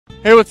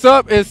Hey, what's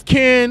up? It's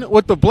Ken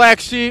with the Black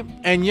Sheep.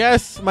 And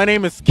yes, my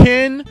name is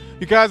Ken.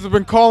 You guys have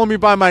been calling me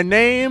by my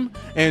name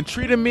and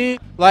treating me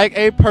like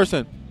a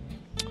person.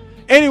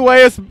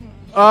 Anyways,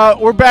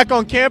 we're back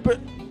on campus.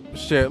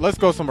 Shit, let's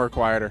go somewhere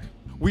quieter.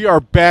 We are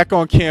back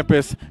on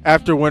campus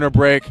after winter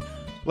break.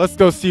 Let's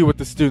go see what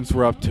the students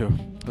were up to.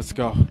 Let's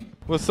go.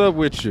 What's up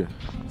with you?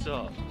 What's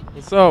up?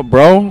 What's up,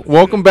 bro?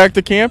 Welcome back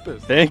to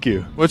campus. Thank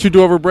you. What you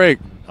do over break?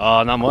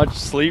 Not much.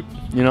 Sleep,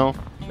 you know.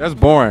 That's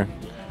boring.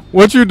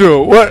 What you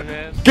do? What?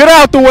 Get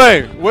out the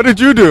way. What did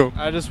you do?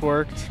 I just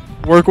worked.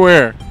 Work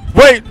where?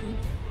 Wait.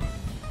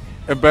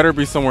 It better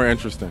be somewhere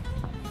interesting.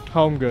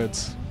 Home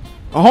goods.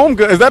 A home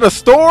good? Is that a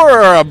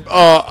store or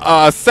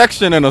a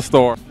section in a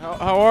store?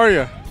 How are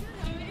you?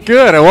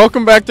 Good. And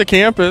welcome back to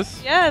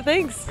campus. Yeah,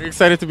 thanks. Are you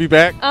excited to be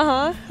back?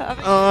 Uh-huh.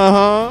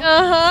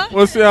 Uh-huh.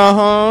 What's the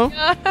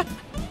uh-huh?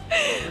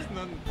 There's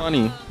nothing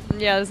funny.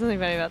 Yeah, there's nothing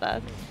funny about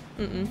that.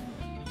 Mm-mm.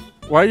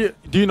 Why you?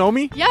 Do you know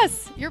me?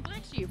 Yes, you're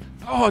Black Sheep.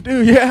 Oh,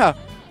 dude, yeah.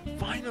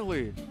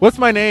 Finally. What's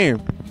my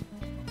name?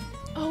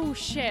 Oh,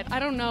 shit. I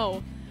don't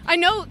know. I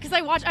know because I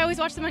always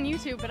watch them on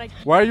YouTube, but I...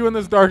 Why are you in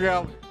this dark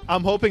alley?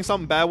 I'm hoping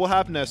something bad will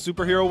happen. A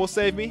superhero will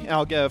save me, and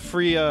I'll get a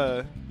free,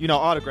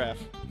 autograph.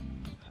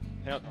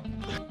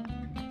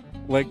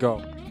 Let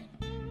go.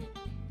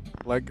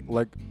 Like.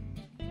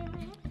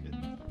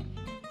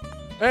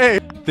 Hey,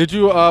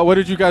 what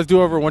did you guys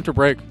do over winter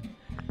break?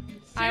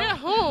 I'm at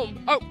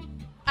home. Oh,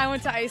 I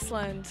went to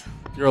Iceland.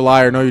 You're a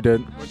liar. No, you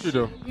didn't. What'd you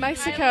do?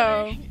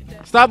 Mexico.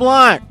 Stop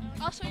lying.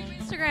 I'll show you my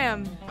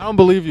Instagram. I don't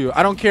believe you.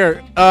 I don't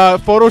care.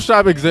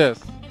 Photoshop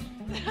exists.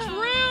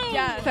 True.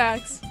 Yeah.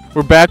 Facts.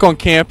 We're back on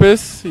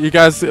campus. You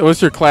guys,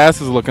 what's your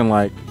classes looking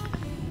like?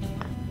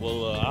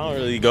 Well, I don't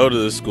really go to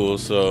this school,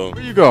 so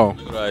Where you go?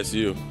 go to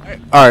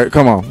ICU. All right,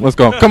 come on. Let's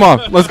go. Come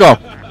on. Let's go.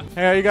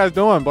 Hey, how you guys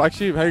doing? Black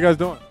Sheep, how you guys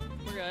doing?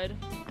 We're good.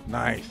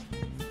 Nice.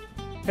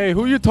 Hey,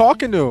 who you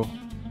talking to?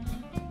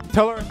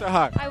 Tell her I said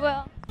hi. I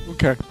will.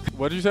 Okay.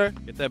 What did you say?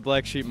 Get that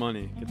black sheep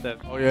money. Get that.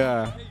 Oh,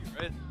 yeah.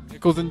 Right?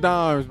 Nickels and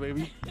dimes,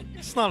 baby.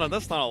 That's not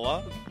a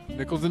lot.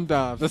 Nickels and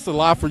dimes. That's a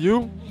lot for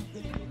you?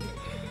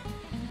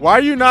 Why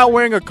are you not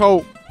wearing a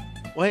coat?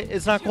 Wait,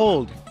 it's not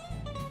cold.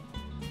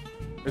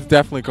 It's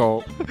definitely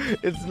cold.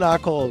 It's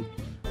not cold.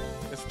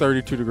 It's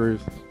 32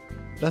 degrees.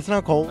 That's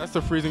not cold. That's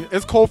the freezing.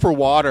 It's cold for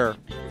water.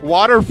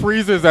 Water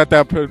freezes at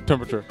that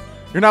temperature.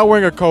 You're not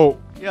wearing a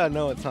coat. Yeah,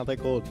 no, it's not that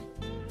cold.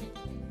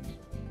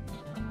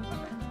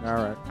 All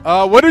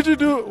right. What did you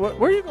do?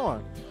 Where are you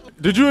going?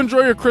 Did you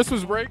enjoy your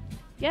Christmas break?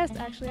 Yes,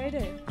 actually I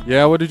did.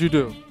 Yeah, what did you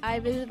do? I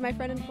visited my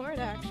friend in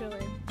Florida,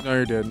 actually. No,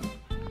 you didn't.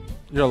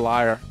 You're a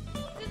liar.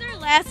 This is our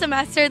last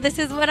semester. This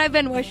is what I've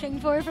been wishing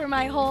for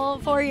my whole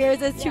 4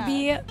 years is to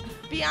be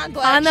on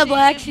the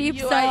Black Sheep.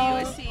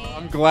 UIUC.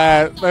 I'm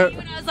glad.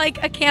 When I was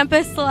like a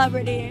campus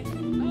celebrity.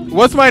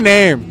 What's my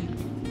name?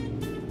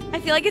 I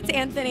feel like it's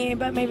Anthony,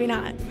 but maybe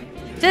not.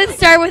 Does it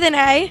start with an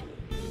A?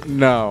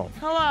 No.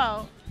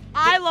 Hello.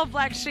 I love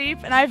Black Sheep,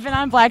 and I've been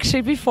on Black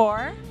Sheep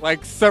before.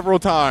 Like several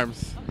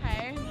times.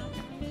 Okay.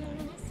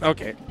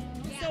 Okay.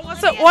 So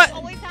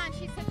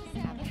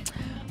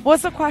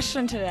what's the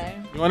question today?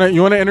 You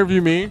wanna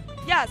interview me?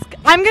 Yes,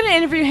 I'm gonna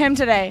interview him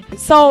today.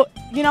 So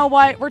you know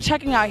what? We're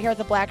checking out here at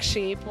the Black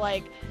Sheep.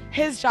 Like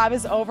his job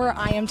is over.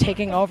 I am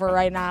taking over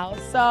right now.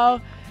 So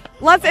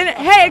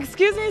hey,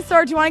 excuse me,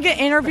 sir. Do you want to get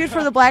interviewed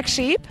for the Black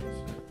Sheep?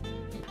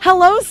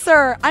 Hello,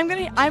 sir.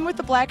 I'm with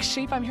the Black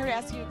Sheep. I'm here to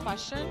ask you a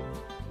question.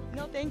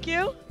 No, thank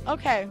you.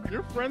 Okay.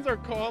 Your friends are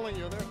calling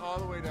you. They're all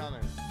the way down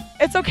there.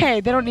 It's okay.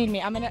 They don't need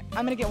me. I'm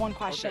gonna get one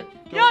question.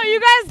 Okay. Yo, you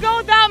guys go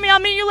without me. I'll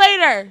meet you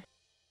later.